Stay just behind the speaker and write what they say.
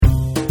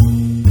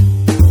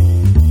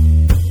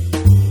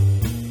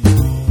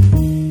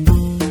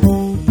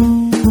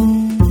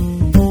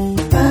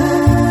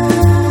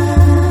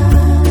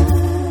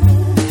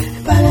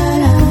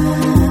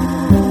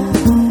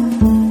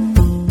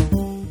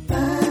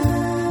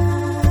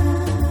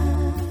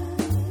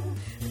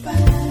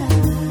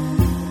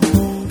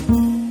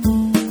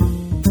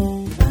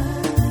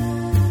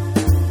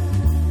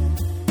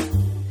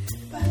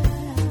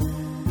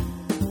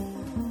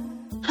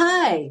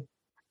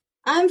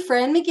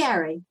Romy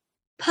Gary,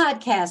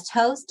 podcast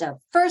host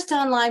of First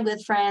Online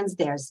with Friends,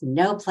 There's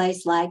No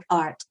Place Like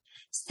Art,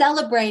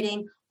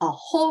 celebrating a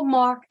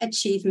hallmark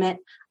achievement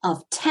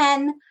of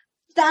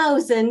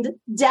 10,000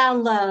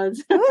 downloads.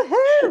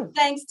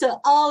 Thanks to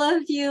all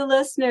of you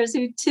listeners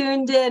who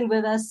tuned in,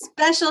 with a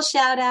special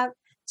shout out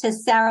to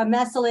Sarah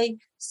Messley,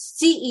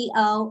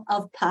 CEO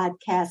of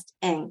Podcast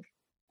Inc.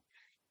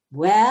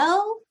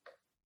 Well,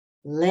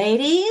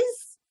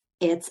 ladies,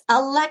 it's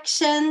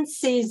election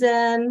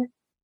season.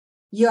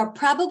 You're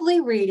probably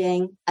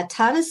reading a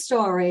ton of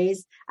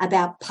stories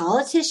about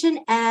politician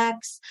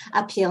X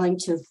appealing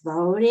to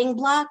voting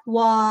bloc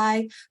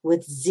Y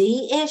with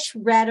Z-ish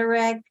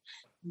rhetoric.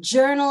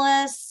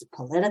 Journalists,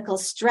 political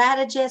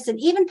strategists, and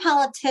even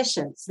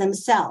politicians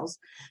themselves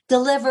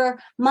deliver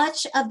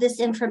much of this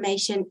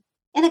information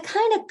in a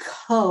kind of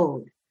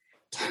code,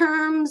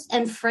 terms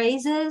and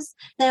phrases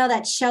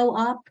that show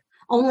up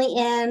only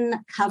in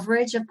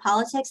coverage of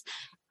politics.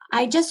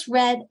 I just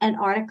read an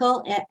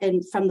article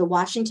from the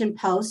Washington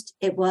Post.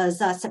 It was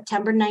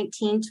September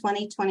 19,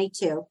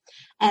 2022,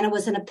 and it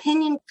was an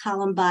opinion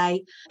column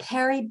by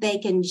Perry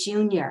Bacon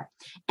Jr.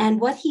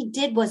 And what he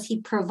did was he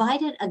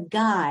provided a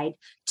guide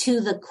to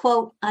the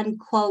quote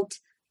unquote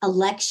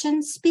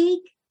election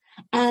speak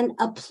and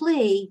a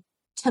plea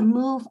to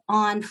move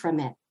on from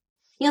it.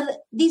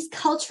 These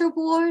culture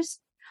wars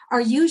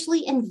are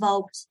usually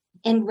invoked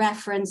in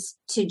reference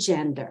to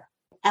gender,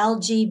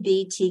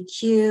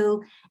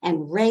 LGBTQ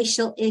and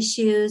racial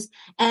issues,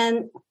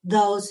 and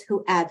those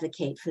who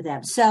advocate for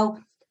them. So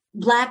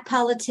Black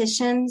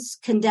politicians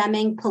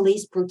condemning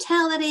police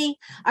brutality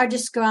are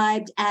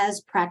described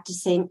as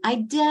practicing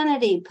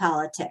identity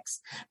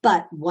politics,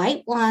 but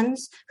white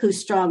ones who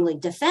strongly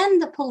defend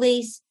the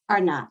police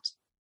are not.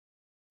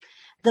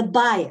 The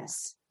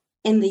bias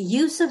in the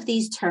use of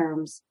these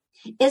terms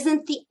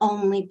isn't the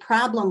only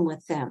problem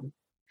with them.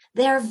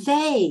 They're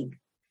vague.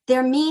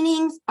 Their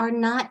meanings are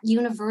not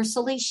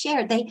universally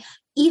shared. They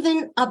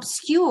even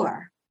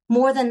obscure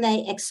more than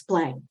they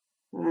explain,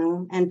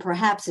 and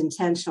perhaps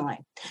intentionally.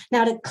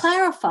 Now, to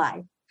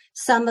clarify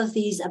some of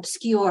these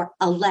obscure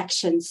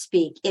election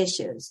speak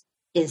issues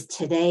is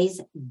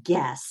today's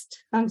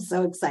guest. I'm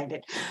so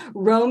excited.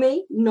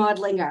 Romy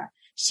Nordlinger.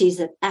 She's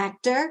an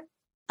actor,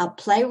 a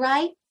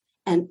playwright,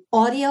 an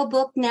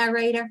audiobook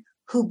narrator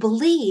who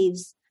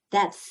believes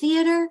that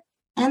theater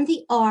and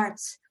the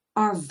arts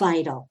are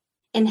vital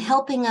in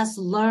helping us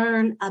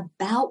learn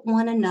about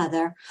one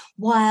another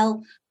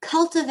while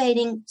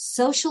cultivating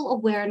social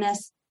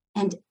awareness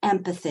and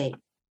empathy.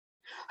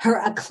 Her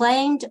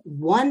acclaimed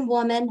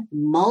one-woman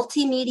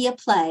multimedia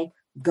play,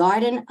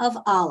 Garden of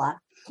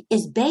Allah,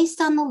 is based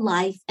on the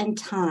life and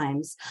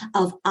times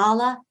of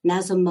Alla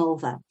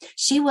Nazimova.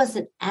 She was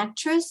an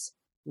actress,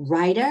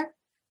 writer,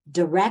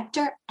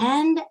 director,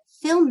 and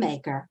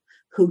filmmaker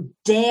who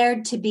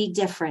dared to be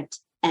different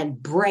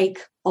and break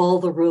all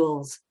the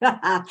rules.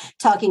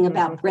 Talking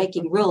about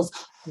breaking rules.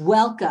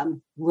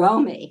 Welcome,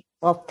 Romy.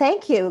 Well,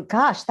 thank you.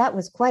 Gosh, that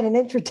was quite an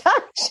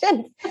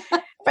introduction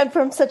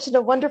from such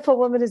a wonderful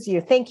woman as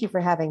you. Thank you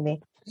for having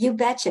me. You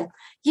betcha.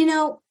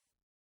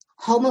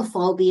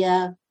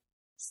 Homophobia,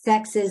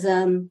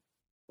 sexism,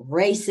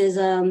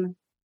 racism,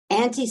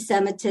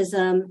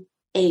 anti-Semitism,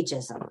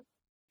 ageism.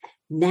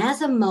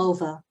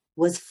 Nazimova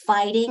was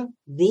fighting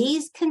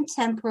these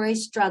contemporary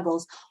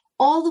struggles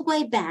all the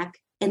way back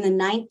in the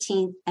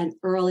 19th and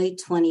early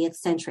 20th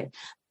century,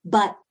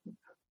 but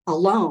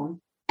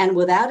alone and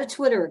without a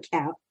Twitter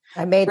account.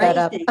 I made that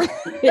up.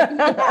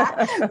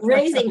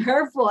 Raising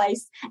her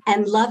voice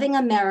and loving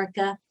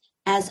America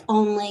as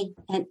only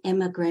an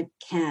immigrant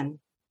can.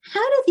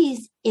 How do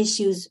these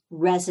issues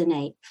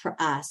resonate for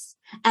us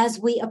as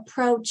we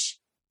approach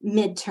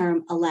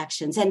midterm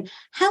elections? And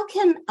how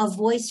can a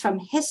voice from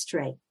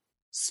history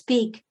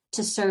speak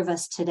to serve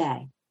us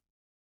today?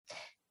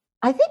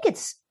 I think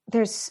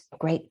there's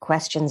great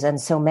questions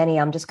and so many.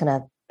 I'm just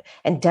going to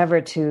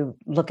endeavor to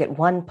look at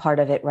one part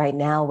of it right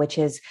now, which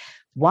is,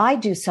 why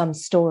do some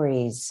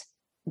stories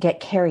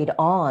get carried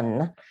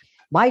on?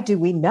 Why do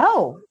we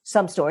know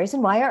some stories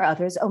and why are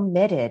others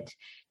omitted?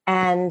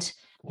 And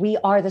we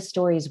are the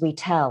stories we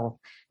tell,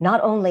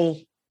 not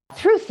only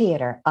through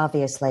theater,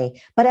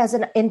 obviously, but as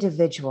an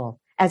individual,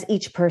 as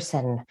each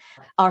person.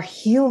 Our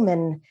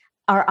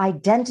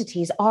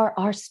identities are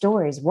our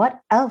stories. What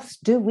else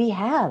do we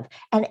have?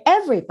 And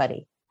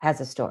everybody has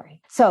a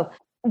story. So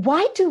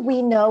why do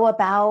we know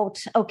about,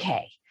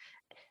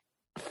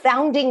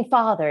 founding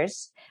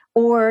fathers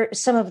or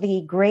some of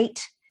the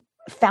great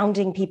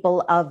founding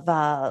people of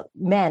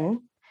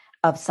men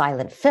of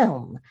silent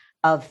film,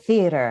 of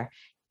theater,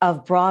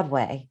 of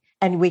Broadway?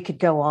 And we could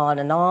go on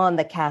and on.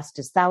 The cast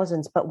is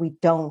thousands, but we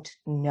don't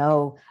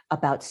know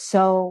about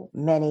so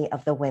many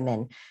of the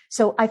women.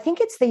 So I think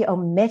it's the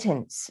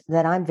omittance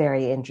that I'm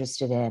very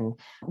interested in.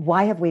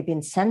 Why have we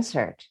been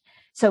censored?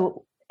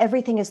 So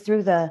everything is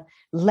through the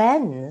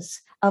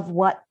lens of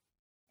what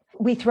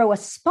we throw a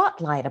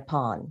spotlight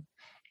upon.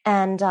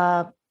 And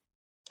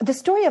the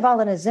story of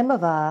Alla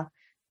Nazimova,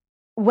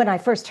 when I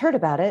first heard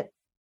about it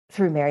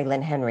through Mary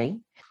Lynn Henry,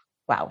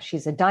 wow,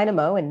 she's a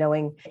dynamo in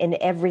knowing in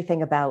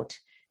everything about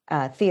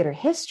theater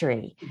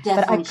history.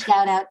 Definitely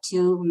shout out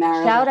to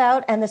Meredith. Shout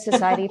out and the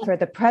Society for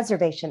the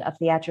Preservation of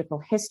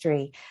Theatrical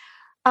History.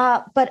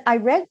 But I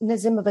read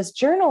Nazimova's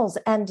journals,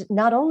 and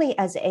not only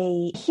as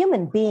a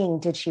human being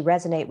did she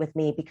resonate with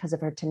me because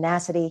of her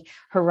tenacity,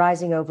 her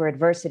rising over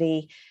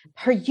adversity,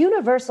 her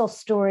universal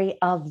story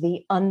of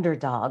the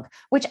underdog,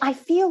 which I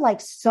feel like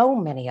so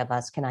many of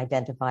us can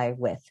identify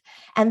with.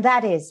 And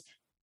that is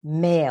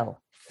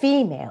male,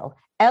 female,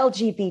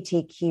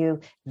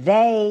 LGBTQ,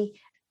 they,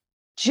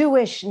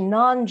 Jewish,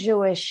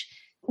 non-Jewish,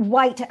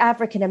 white,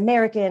 African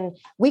American.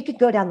 We could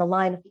go down the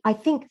line. I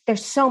think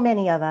there's so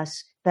many of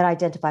us that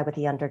identify with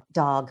the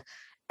underdog.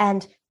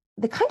 And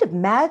the kind of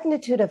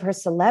magnitude of her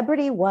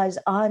celebrity was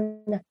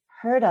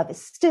unheard of. It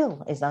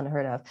still is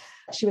unheard of.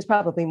 She was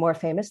probably more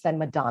famous than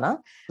Madonna.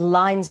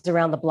 Lines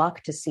around the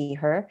block to see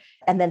her,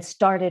 and then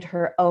started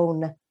her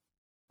own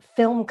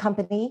film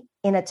company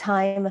in a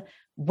time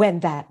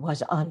when that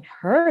was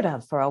unheard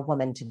of for a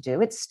woman to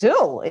do. It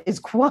still is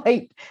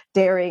quite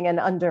daring and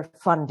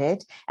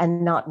underfunded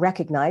and not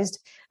recognized.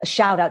 A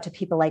shout out to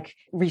people like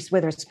Reese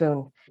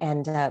Witherspoon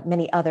and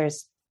many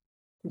others.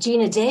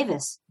 Gina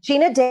Davis.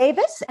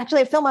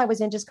 Actually, a film I was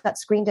in just got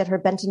screened at her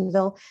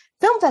Bentonville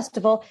Film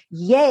Festival.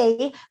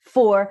 Yay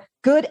for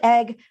Good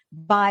Egg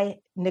by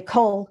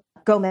Nicole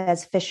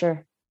Gomez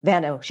Fisher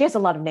Vano. She has a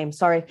lot of names.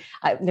 Sorry,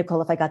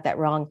 Nicole, if I got that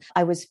wrong.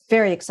 I was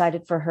very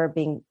excited for her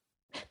being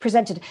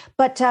presented.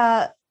 But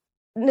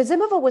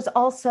Nazimova was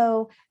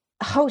also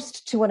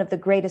host to one of the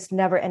greatest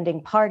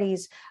never-ending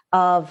parties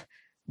of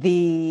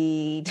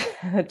the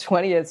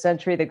 20th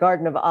century, the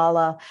Garden of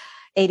Allah,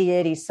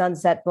 8080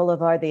 Sunset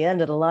Boulevard, the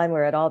end of the line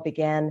where it all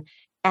began.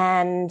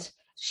 And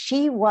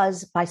she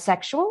was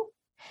bisexual,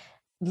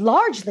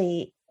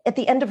 largely at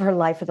the end of her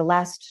life. For the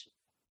last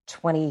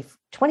 20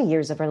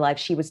 years of her life,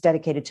 she was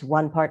dedicated to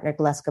one partner,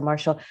 Gleska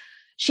Marshall.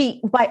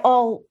 She, by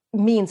all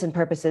means and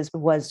purposes,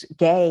 was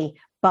gay,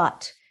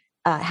 but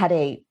had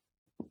a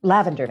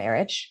lavender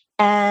marriage.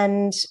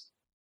 And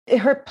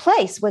her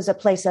place was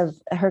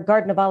her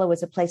Garden of Allah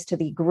was a place to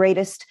the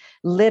greatest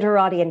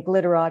literati and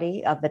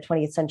glitterati of the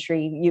 20th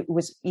century. It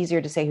was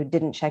easier to say who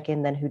didn't check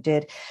in than who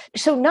did.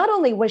 So not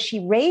only was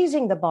she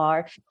raising the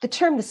bar, the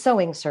term the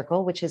sewing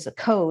circle, which is a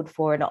code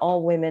for an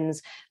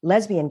all-women's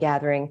lesbian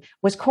gathering,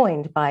 was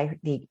coined by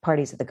the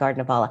parties at the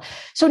Garden of Allah.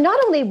 So not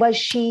only was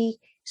she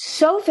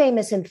so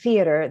famous in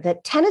theater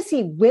that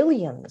Tennessee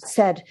Williams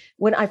said,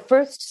 when I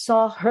first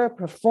saw her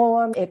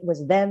perform, it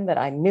was then that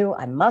I knew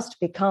I must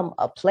become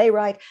a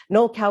playwright.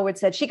 Noel Coward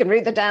said she can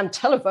read the damn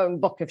telephone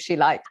book if she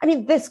liked. I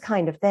mean, this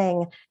kind of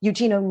thing.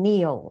 Eugene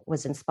O'Neill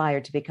was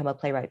inspired to become a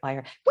playwright by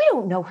her. We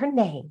don't know her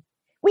name.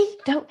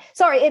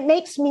 It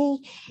makes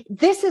me,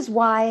 this is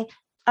why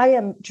I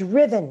am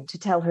driven to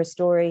tell her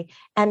story.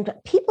 And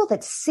people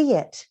that see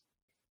it,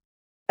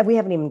 we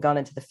haven't even gone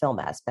into the film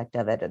aspect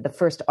of it. The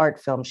first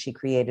art film she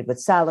created with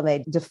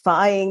Salome,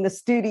 defying the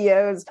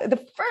studios, the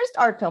first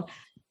art film.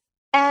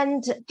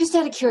 And just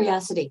out of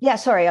curiosity. Yeah,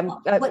 sorry.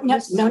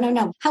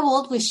 No. How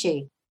old was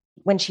she?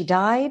 When she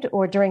died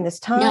or during this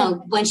time?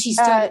 No, when she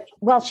started.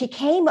 Well, she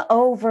came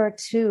over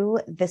to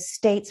the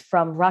States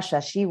from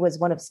Russia. She was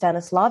one of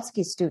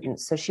Stanislavski's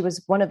students. So she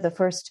was one of the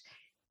first,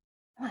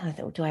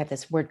 do I have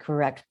this word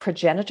correct?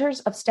 Progenitors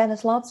of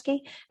Stanislavski?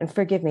 And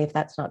forgive me if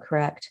that's not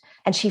correct.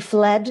 And she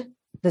fled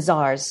the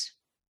czars.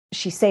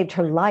 She saved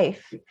her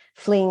life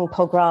fleeing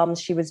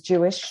pogroms. She was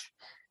Jewish.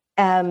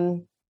 Not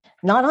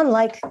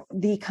unlike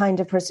the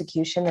kind of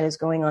persecution that is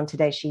going on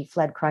today. She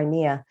fled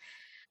Crimea.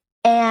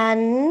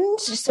 And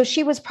so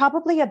she was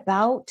probably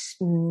about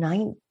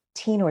 19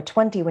 or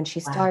 20 when she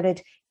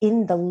started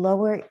in the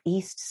Lower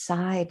East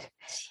Side.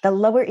 The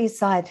Lower East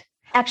Side.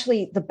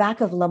 Actually, the back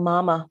of La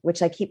Mama,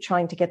 which I keep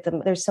trying to get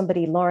them. There's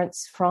somebody,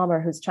 Lawrence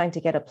Frommer, who's trying to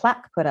get a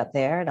plaque put up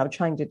there. And I'm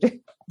trying to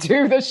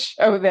do the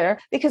show there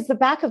because the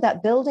back of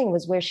that building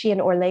was where she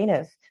and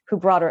Orlenev, who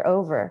brought her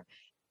over,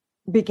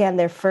 began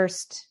their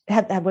first,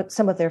 had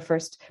some of their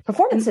first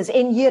performances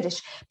in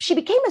Yiddish. She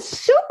became a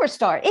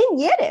superstar in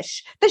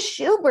Yiddish. The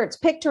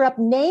Schuberts picked her up,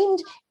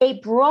 named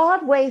a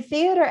Broadway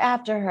theater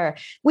after her.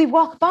 We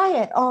walk by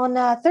it on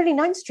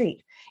 39th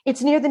Street.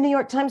 It's near the New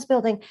York Times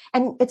building,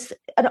 and it's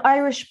an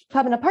Irish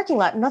pub in a parking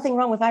lot. Nothing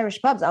wrong with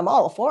Irish pubs. I'm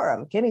all for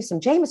them. Give me some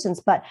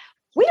Jamesons, but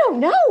we don't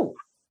know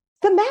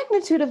the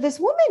magnitude of this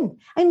woman.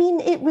 I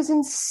mean, it was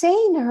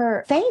insane,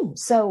 her fame.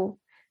 So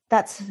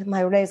that's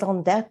my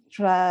raison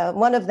d'etre,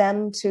 one of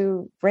them,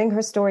 to bring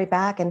her story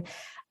back. And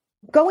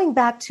going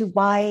back to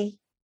why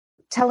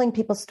telling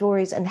people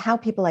stories and how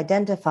people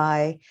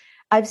identify,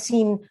 I've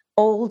seen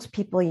old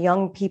people,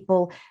 young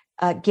people,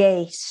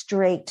 gay,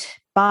 straight,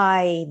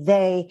 bi,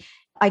 they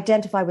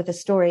identify with a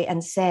story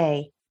and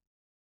say,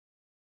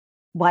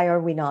 why are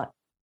we not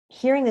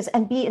hearing this?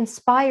 And be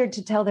inspired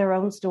to tell their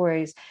own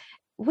stories.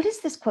 What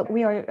is this quote?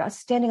 We are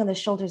standing on the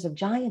shoulders of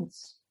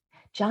giants.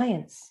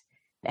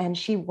 And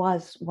she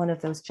was one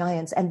of those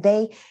giants. And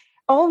they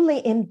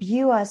only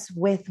imbue us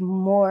with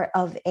more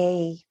of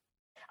a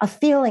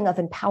feeling of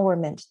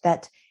empowerment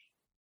that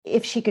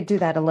if she could do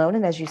that alone,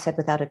 and as you said,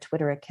 without a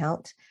Twitter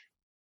account,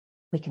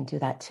 we can do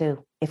that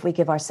too. If we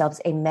give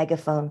ourselves a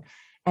megaphone,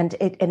 and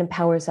it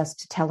empowers us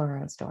to tell our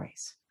own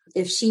stories.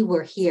 If she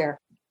were here,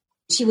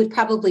 she would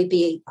probably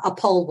be a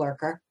poll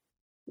worker,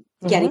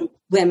 getting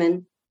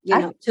women,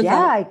 to vote,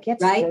 I guess,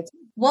 right? good.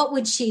 What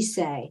would she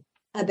say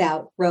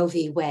about Roe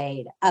v.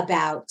 Wade,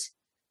 about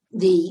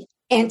the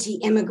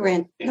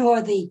anti-immigrant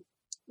or the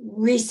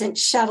recent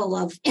shuttle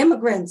of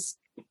immigrants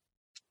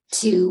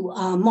to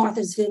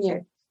Martha's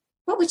Vineyard?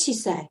 What would she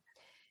say?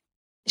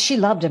 She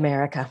loved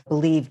America,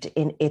 believed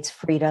in its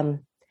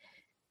freedom,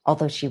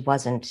 although she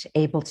wasn't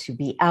able to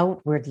be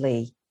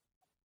outwardly,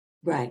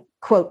 right,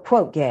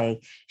 quote,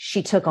 gay.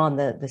 She took on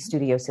the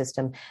studio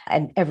system,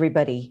 and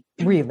everybody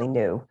really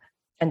knew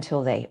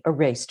until they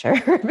erased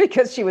her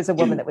because she was a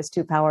woman that was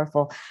too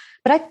powerful.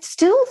 But I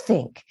still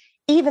think,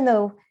 even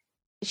though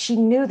she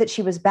knew that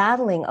she was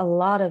battling a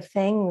lot of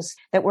things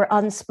that were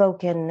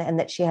unspoken and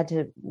that she had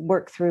to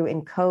work through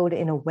in code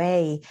in a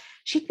way,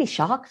 she'd be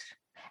shocked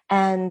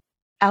and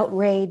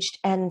outraged.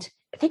 And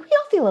I think we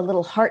all feel a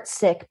little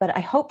heartsick, but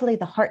hopefully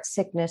the heart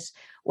sickness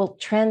will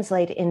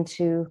translate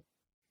into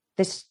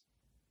this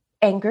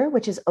anger,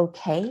 which is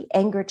okay.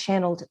 Anger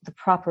channeled the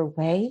proper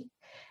way.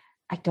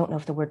 I don't know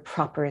if the word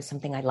proper is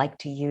something I like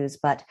to use,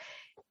 but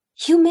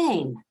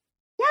humane.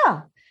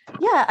 Yeah.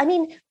 I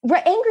mean,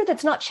 anger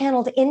that's not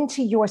channeled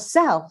into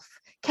yourself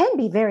can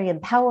be very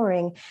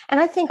empowering. And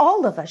I think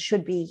all of us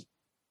should be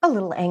a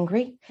little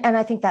angry. And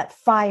I think that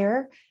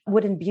fire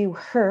would imbue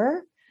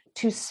her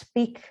to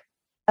speak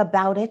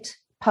about it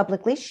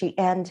publicly.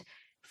 And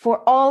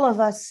for all of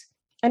us,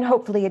 and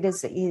hopefully it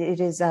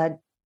is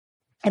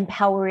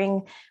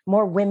empowering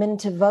more women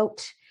to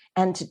vote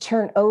and to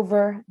turn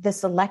over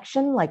this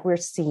election like we're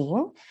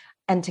seeing,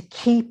 and to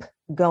keep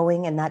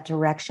going in that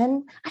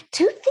direction.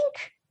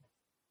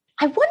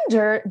 I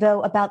wonder,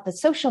 though, about the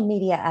social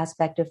media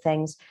aspect of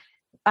things.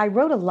 I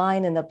wrote a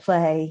line in the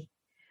play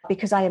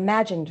because I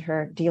imagined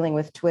her dealing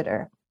with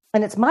Twitter.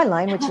 And it's my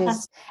line, which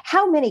is,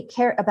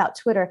 about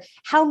Twitter,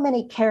 how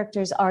many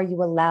characters are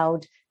you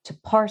allowed to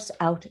parse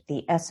out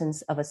the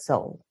essence of a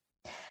soul?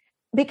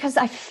 Because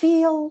I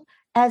feel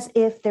as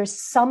if there's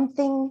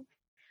something,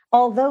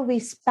 although we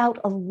spout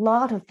a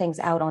lot of things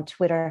out on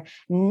Twitter,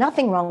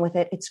 nothing wrong with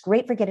it. It's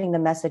great for getting the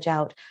message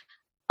out.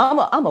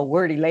 I'm a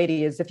wordy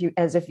lady, as if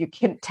you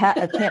can't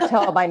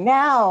tell by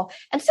now.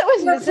 And so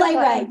is Ms.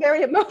 Right.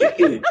 Very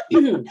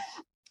emotional.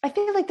 I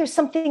feel like there's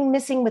something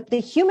missing with the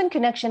human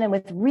connection and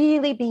with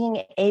really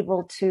being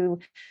able to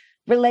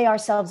relay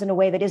ourselves in a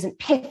way that isn't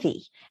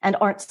pithy and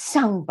aren't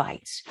sound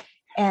bites.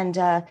 And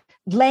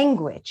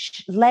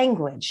language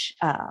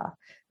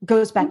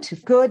goes back to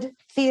good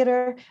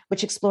theater,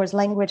 which explores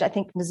language. I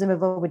think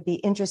Nazimova would be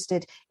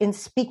interested in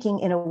speaking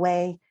in a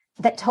way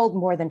that told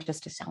more than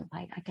just a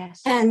soundbite, I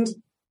guess. And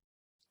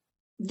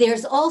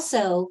there's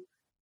also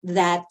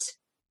that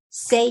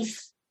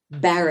safe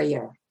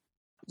barrier.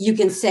 You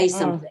can say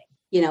something,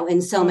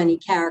 in so many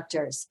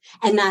characters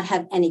and not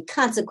have any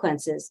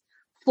consequences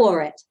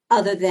for it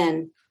other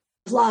than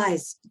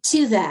applies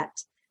to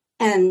that.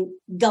 And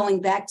going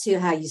back to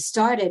how you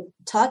started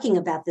talking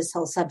about this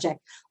whole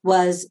subject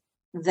was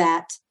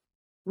that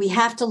we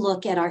have to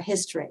look at our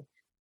history.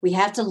 We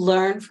have to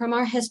learn from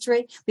our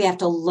history. We have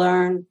to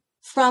learn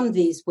from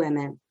these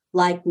women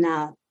like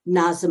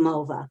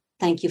Nazimova.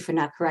 Thank you for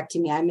not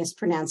correcting me. I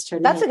mispronounced her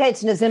name. That's okay.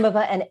 It's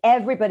Nazimova, and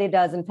everybody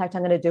does. In fact,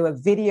 I'm going to do a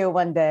video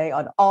one day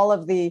on all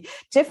of the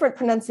different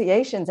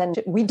pronunciations,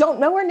 and we don't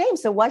know her name,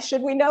 so why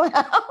should we know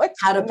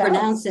how to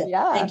pronounce it?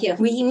 Yeah. Thank you.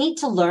 We need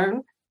to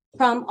learn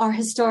from our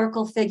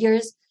historical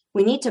figures.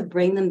 We need to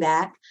bring them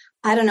back.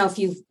 I don't know if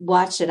you've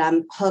watched it.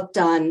 I'm hooked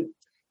on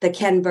the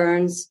Ken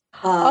Burns.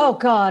 Oh,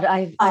 God.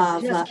 I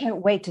just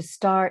can't wait to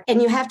start.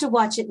 And you have to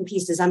watch it in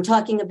pieces. I'm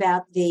talking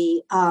about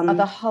the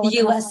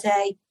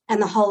USA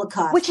and the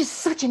Holocaust. Which is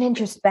such an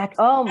introspect.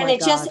 Oh, my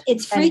God.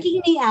 It's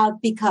freaking me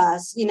out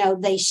because,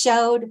 they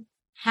showed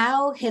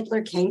how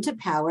Hitler came to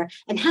power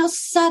and how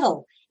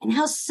subtle and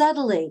how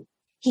subtly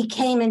he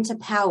came into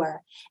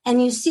power.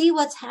 And you see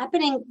what's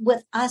happening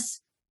with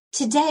us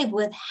today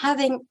with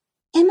having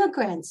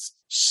immigrants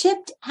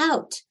shipped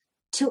out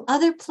to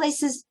other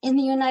places in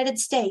the United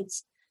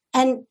States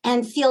and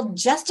feel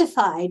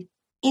justified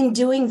in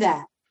doing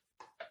that.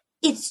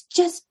 It's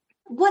just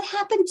what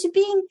happened to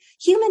being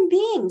human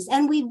beings.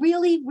 And we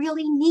really,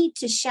 really need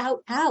to shout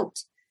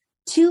out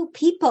to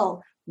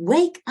people,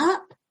 wake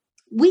up.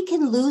 We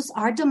can lose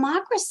our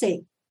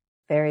democracy.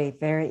 Very,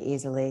 very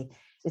easily.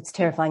 It's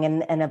terrifying.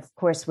 And of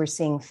course, we're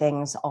seeing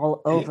things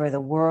all over the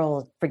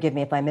world. Forgive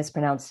me if I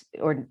mispronounce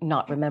or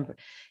not remember.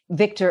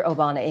 Viktor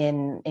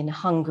Orbán in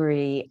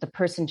Hungary, the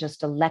person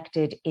just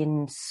elected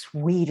in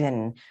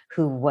Sweden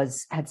who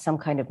had some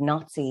kind of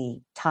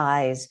Nazi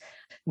ties.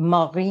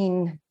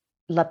 Marine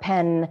Le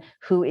Pen,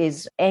 who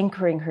is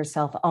anchoring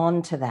herself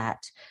onto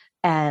that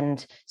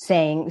and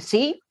saying,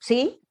 see,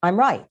 I'm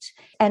right.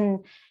 And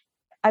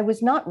I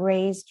was not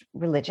raised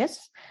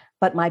religious,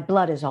 but my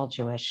blood is all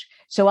Jewish.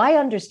 So I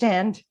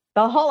understand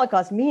the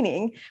Holocaust,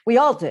 meaning we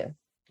all do.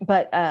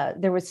 But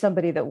there was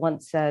somebody that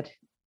once said,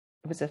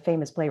 it was a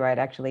famous playwright,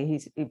 actually,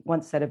 he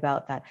once said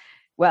about that,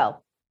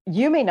 well,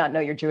 you may not know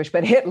you're Jewish,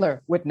 but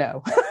Hitler would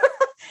know.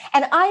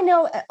 And I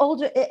know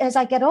as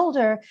I get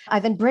older,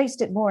 I've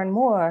embraced it more and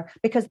more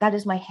because that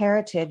is my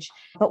heritage.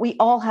 But we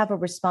all have a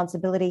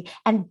responsibility.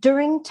 And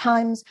during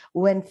times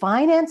when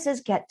finances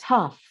get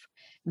tough,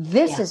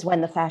 this is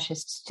when the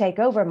fascists take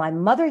over. My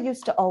mother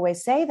used to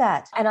always say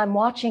that, and I'm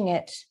watching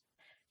it.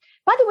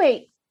 By the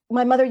way,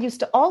 my mother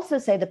used to also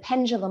say the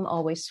pendulum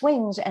always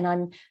swings, and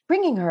I'm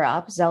bringing her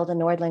up, Zelda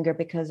Nordlinger,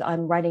 because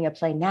I'm writing a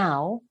play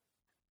now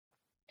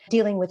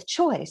dealing with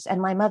choice.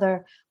 And my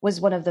mother was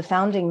one of the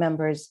founding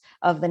members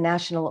of the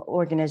National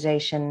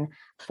Organization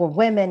for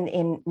Women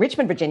in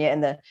Richmond, Virginia in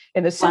the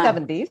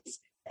 70s,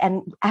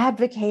 and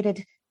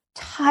advocated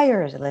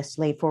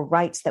tirelessly for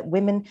rights that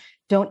women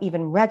don't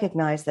even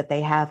recognize that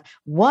they have,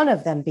 one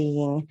of them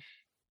being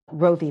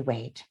Roe v.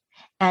 Wade.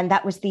 And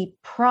that was the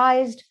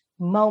prized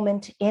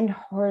moment in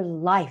her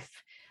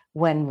life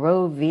when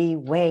Roe v.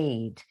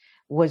 Wade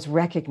was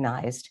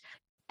recognized.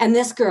 And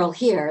this girl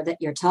here that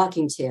you're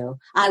talking to,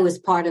 I was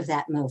part of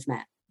that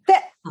movement.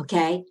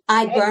 Okay.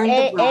 I burned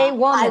the bra.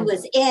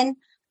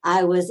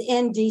 I was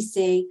in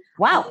DC.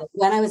 Wow.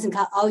 When I was in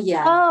college. Oh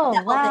yeah.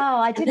 Oh, wow.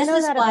 I didn't know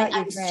that about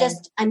you.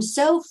 I'm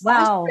so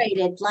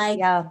frustrated.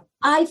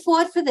 I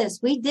fought for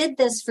this. We did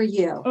this for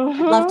you.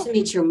 Mm-hmm. I'd love to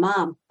meet your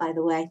mom, by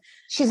the way.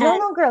 She's no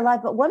longer alive,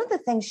 but one of the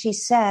things she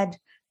said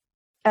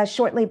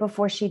shortly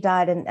before she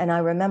died, and I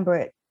remember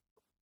it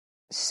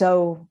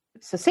so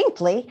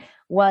succinctly,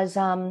 was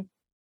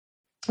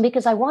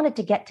because I wanted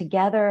to get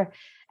together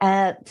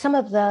some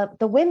of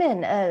the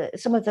women,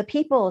 some of the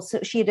people. So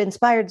she had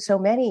inspired so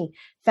many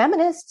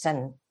feminists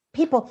and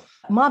people.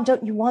 Mom,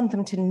 don't you want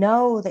them to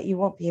know that you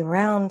won't be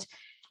around?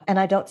 And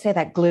I don't say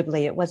that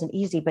glibly. It wasn't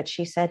easy, but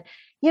she said,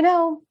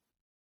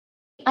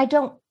 I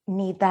don't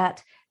need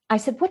that. I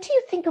said, what do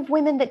you think of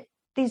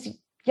these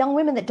young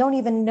women that don't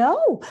even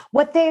know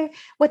what they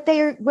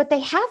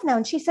have now?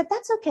 And she said,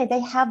 that's okay. They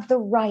have the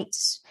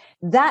rights.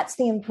 That's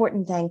the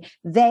important thing.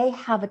 They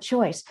have a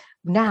choice.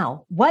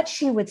 Now, what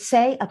she would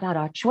say about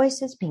our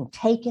choices being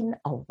taken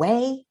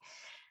away,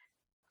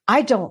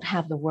 I don't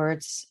have the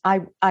words.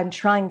 I'm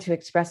trying to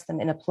express them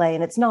in a play,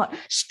 and it's not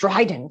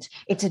strident.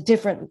 It's a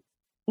different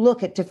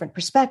look at different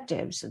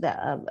perspectives,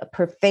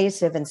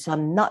 pervasive and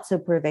some not so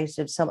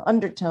pervasive, some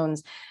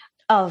undertones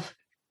of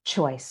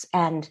choice.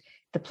 And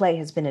the play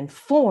has been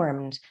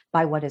informed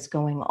by what is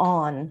going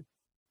on,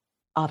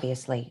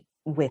 obviously,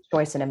 with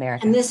choice in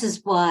America. And this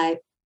is why,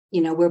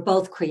 we're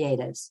both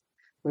creatives.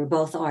 We're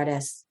both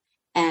artists,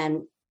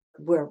 and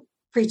we're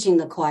preaching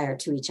the choir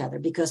to each other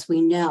because we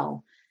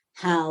know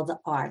how the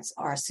arts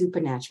are a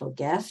supernatural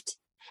gift,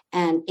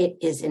 and it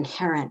is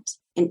inherent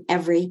in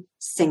every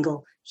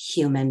single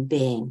human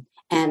being.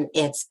 And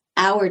it's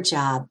our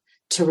job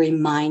to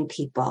remind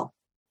people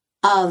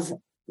of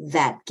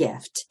that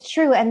gift.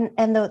 True. And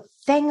the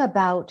thing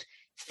about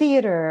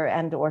theater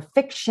and or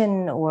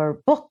fiction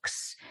or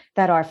books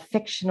that are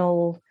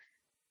fictional,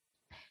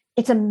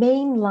 it's a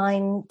main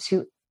line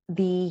to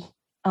the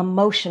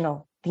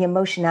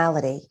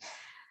emotionality.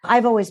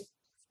 I've always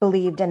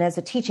believed, and as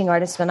a teaching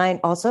artist, and I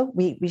also,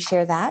 we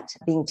share that,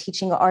 being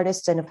teaching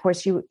artists. And of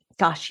course,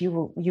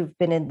 you've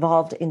been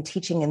involved in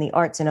teaching in the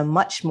arts in a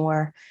much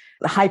more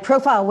high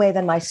profile way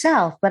than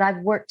myself. But I've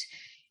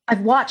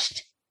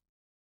watched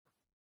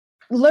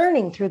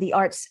learning through the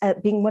arts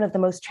being one of the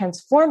most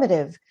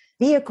transformative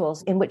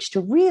vehicles in which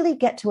to really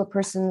get to a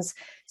person's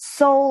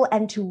soul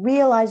and to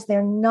realize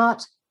they're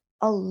not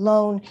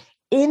alone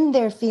in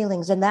their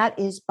feelings. And that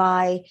is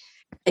by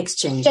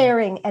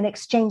sharing and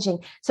exchanging.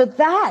 So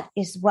that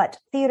is what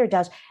theater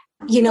does.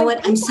 You know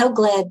what? I'm so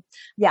glad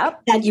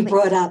that you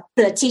brought up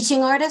the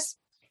teaching artist,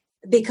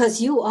 because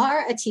you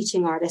are a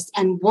teaching artist.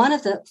 And one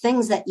of the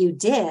things that you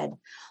did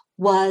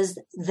was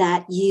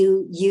that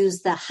you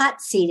used the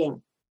hot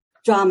seating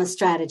drama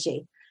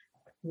strategy,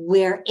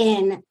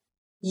 wherein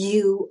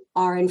you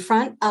are in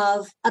front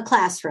of a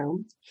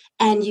classroom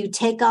and you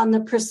take on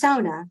the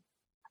persona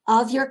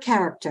of your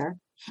character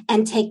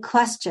and take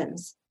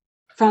questions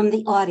from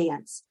the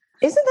audience.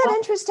 Isn't that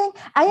interesting?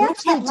 I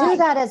actually do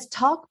that as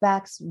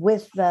talkbacks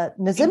with the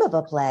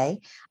Nazimova play.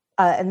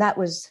 And that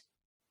was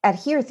at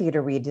Here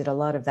Theater. We did a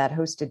lot of that,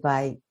 hosted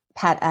by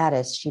Pat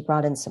Addis. She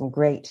brought in some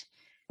great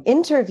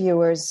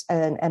interviewers,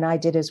 and I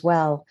did as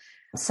well.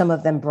 Some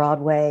of them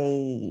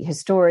Broadway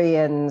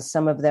historians,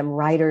 some of them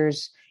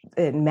writers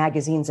in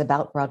magazines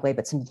about Broadway,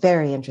 but some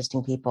very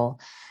interesting people.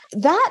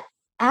 That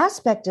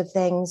aspect of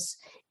things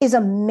is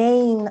a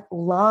main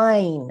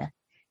line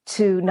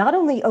to not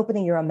only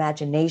opening your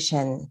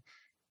imagination,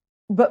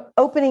 but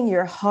opening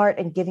your heart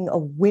and giving a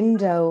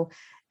window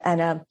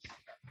and a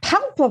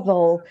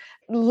palpable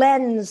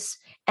lens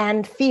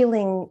and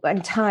feeling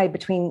and tie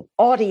between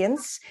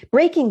audience,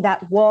 breaking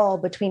that wall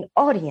between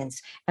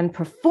audience and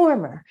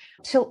performer,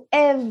 till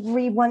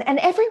everyone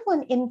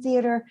in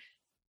theater,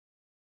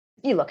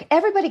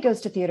 everybody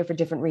goes to theater for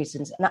different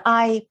reasons. And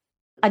I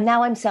don't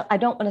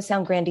want to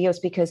sound grandiose,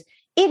 because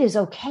it is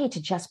okay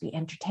to just be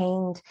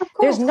entertained.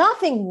 There's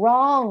nothing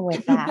wrong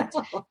with that.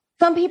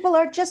 Some people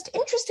are just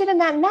interested in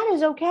that, and that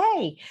is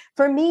okay.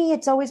 For me,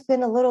 it's always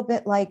been a little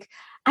bit like,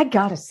 I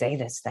got to say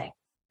this thing.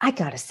 I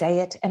got to say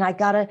it. And I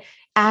got to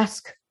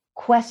ask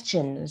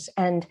questions.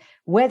 And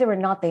whether or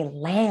not they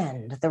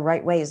land the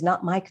right way is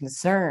not my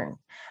concern.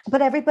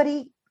 But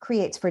everybody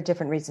creates for a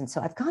different reason.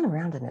 So I've gone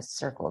around in a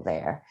circle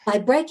there. By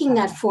breaking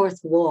that fourth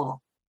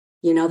wall,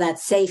 that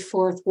safe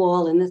fourth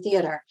wall in the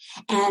theater,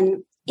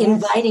 and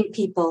inviting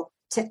people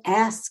to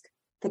ask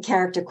the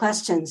character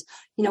questions,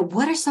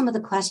 what are some of the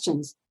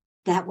questions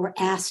that were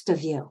asked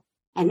of you?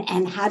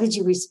 And how did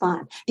you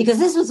respond? Because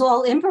this was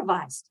all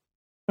improvised.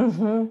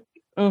 Mm-hmm.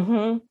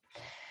 Mm-hmm.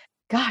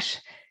 Gosh,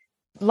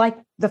 like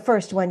the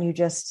first one you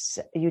just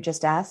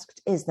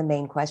asked is the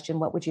main question.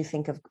 What would you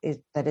think of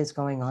that is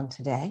going on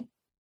today?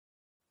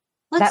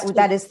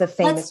 That is the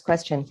famous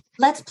question.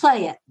 Let's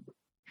play it.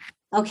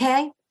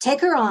 Okay,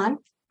 take her on.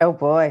 Oh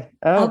boy.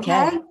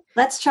 Okay.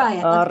 Let's try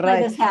it. Let's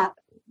play this out.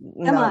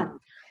 Come on.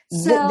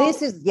 So,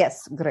 this is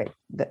great.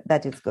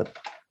 That is good.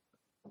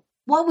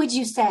 What would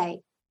you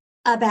say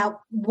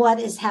about what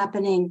is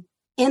happening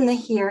in the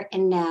here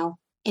and now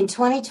in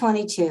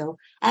 2022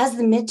 as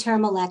the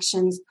midterm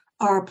elections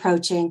are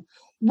approaching?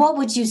 What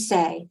would you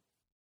say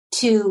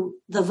to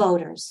the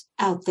voters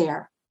out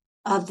there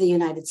of the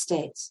United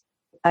States?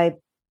 I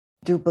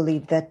do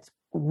believe that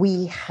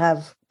we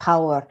have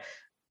power.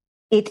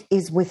 It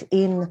is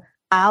within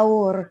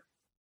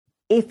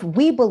if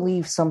we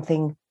believe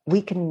something,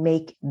 we can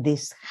make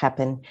this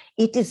happen.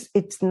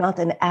 It's not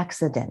an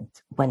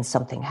accident when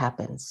something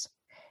happens.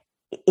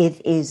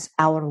 It is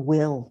our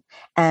will.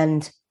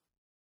 And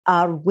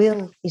our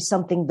will is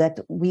something that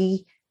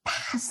we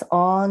pass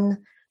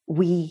on.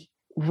 We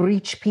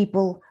reach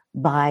people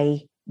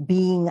by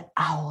being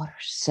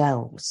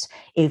ourselves.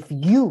 If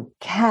you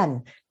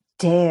can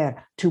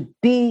dare to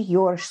be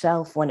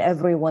yourself when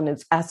everyone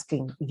is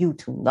asking you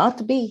to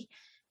not be,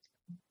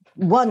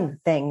 one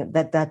thing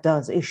that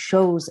does is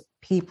shows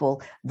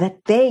people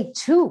that they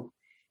too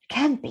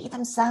can be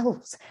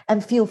themselves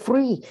and feel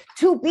free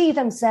to be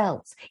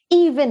themselves,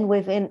 even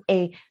within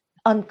a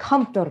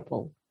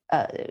uncomfortable,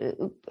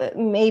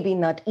 maybe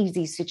not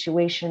easy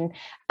situation.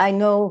 I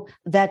know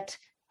that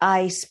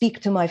I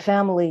speak to my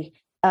family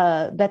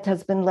that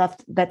has been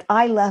left, that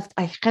I left,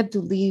 I had to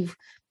leave.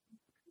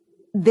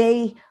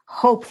 They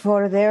hope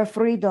for their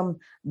freedom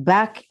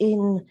back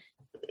in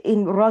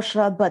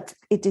Russia, but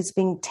it is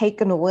being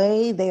taken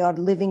away. They are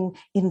living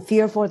in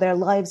fear for their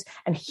lives.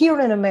 And here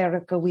in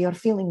America, we are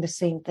feeling the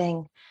same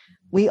thing.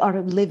 We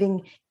are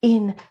living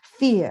in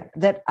fear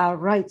that our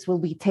rights will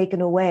be taken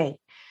away.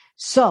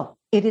 So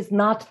it is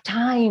not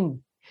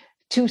time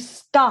to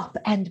stop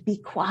and be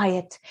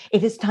quiet.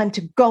 It is time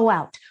to go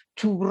out,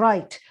 to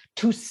write,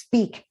 to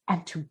speak,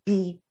 and to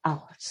be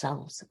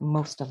ourselves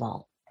most of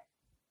all.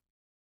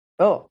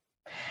 Oh,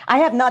 I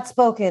have not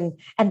spoken.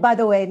 And by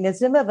the way,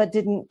 Nazimova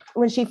didn't,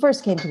 when she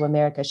first came to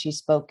America, she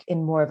spoke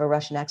in more of a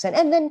Russian accent.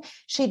 And then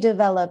she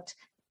developed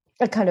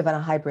a kind of a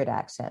hybrid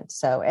accent.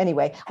 So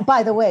anyway,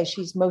 by the way,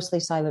 she's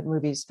mostly silent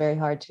movies, very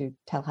hard to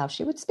tell how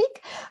she would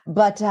speak.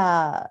 But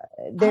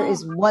there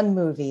is one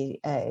movie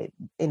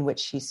in which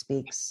she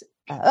speaks,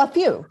 a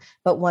few,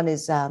 but one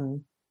is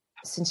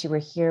Since You Were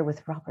Here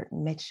with Robert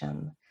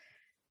Mitchum.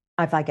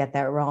 If I get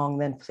that wrong,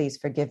 then please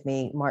forgive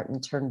me, Martin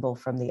Turnbull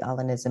from the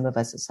Alla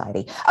Nazimova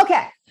Society.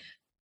 Okay,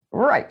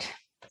 right.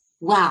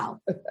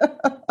 Wow.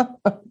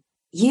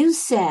 You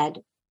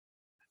said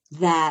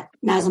that,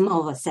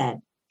 Nazimova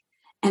said,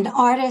 an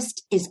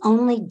artist is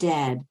only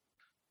dead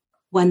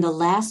when the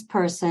last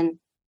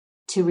person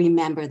to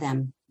remember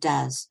them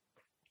does.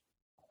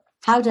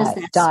 How does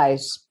that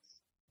dies?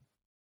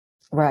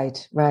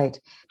 Right.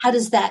 How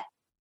does that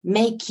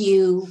make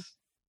you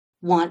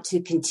want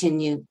to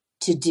continue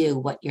to do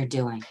what you're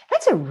doing?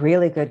 That's a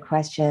really good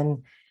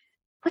question.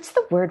 What's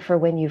the word for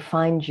when you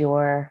find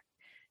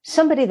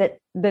somebody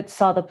that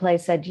saw the play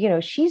said,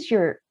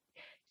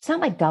 it's not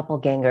like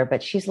doppelganger,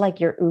 but she's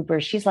like your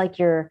Uber. She's like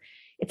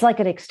it's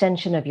like an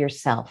extension of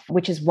yourself,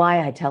 which is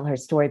why I tell her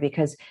story,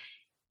 because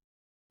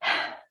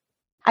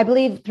I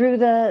believe through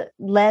the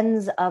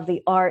lens of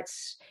the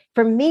arts,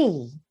 for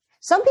me,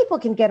 some people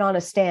can get on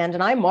a stand,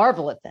 and I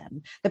marvel at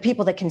them, the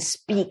people that can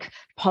speak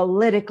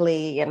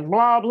politically and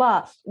blah,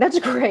 blah. That's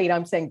great.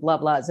 I'm saying blah,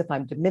 blah as if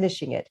I'm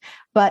diminishing it.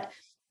 But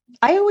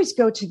I always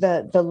go to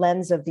the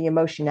lens of the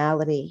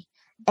emotionality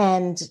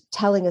and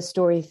telling a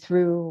story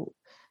through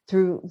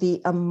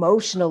the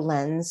emotional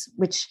lens,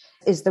 which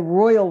is the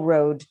royal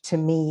road to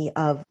me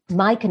of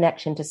my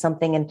connection to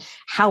something and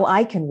how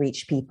I can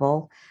reach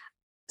people.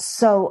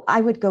 So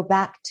I would go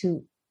back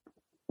to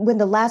when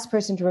the last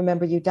person to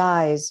remember you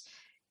dies.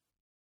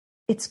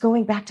 It's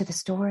going back to the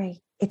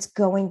story. It's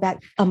going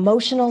back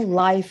emotional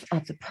life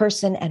of the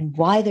person and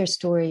why their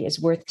story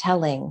is worth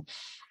telling.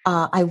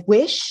 I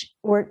wish,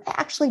 or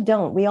actually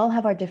don't. We all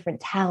have our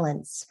different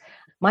talents.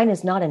 Mine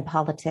is not in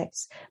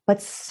politics,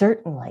 but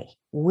certainly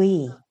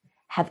we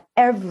have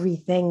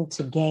everything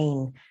to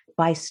gain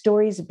by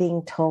stories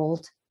being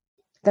told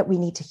that we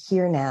need to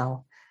hear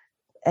now,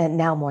 and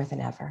now more than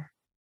ever.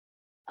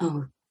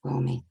 Oh,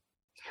 Romy,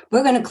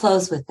 we're going to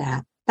close with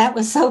that. That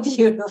was so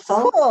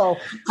beautiful. Cool.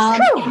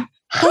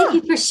 Thank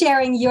you for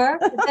sharing your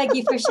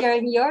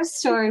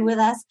story with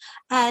us,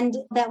 and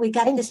that we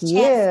got this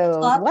chance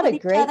to talk What with a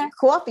each great other.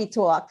 coffee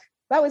talk.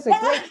 That was a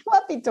great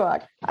coffee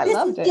talk. I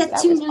loved it. Get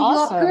That to was New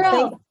awesome. York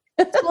girl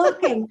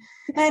talking.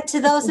 And to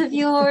those of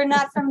you who are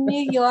not from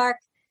New York,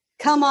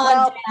 come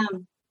on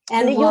down.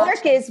 And New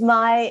York is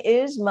my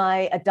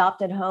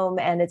adopted home,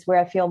 and it's where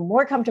I feel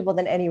more comfortable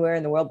than anywhere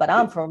in the world. But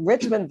I'm from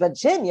Richmond,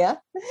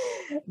 Virginia.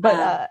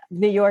 But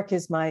New York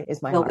is my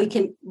heart.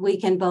 We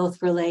can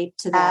both relate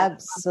to that.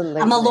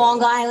 Absolutely. I'm a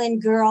Long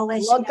Island girl.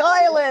 Long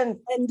Island.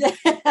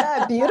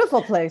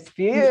 Beautiful place.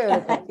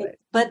 Beautiful place.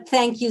 But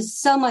thank you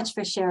so much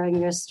for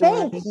sharing your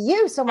story. Thank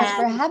you so much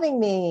for having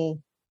me.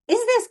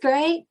 Isn't this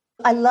great?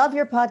 I love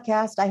your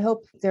podcast. I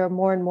hope there are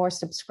more and more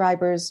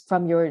subscribers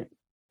from your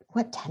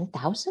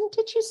 10,000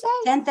 did you say?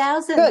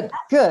 10,000.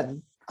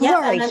 Good. Yeah,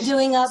 Great. and I'm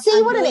doing up. See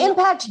what an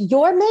impact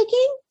you're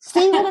making?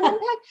 See what an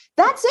impact?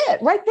 That's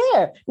it right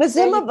there.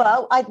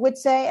 Nazimova, I would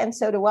say, and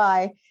so do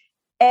I.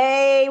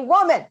 A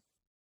woman.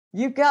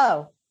 You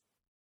go.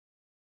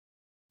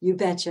 You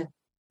betcha.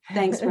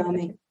 Thanks,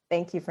 Romy.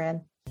 Thank you,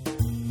 Fran.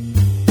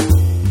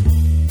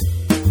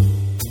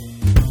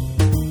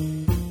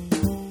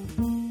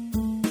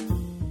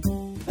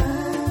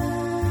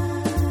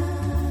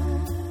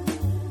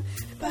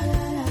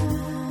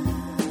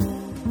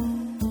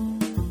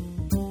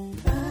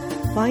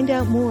 Find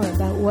out more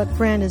about what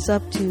Fran is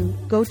up to.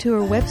 Go to her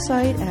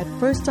website at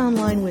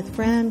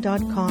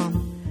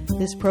firstonlinewithfran.com.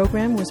 This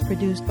program was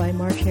produced by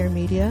March Hare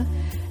Media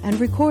and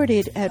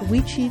recorded at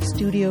Wheatsheet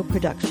Studio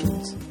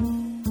Productions.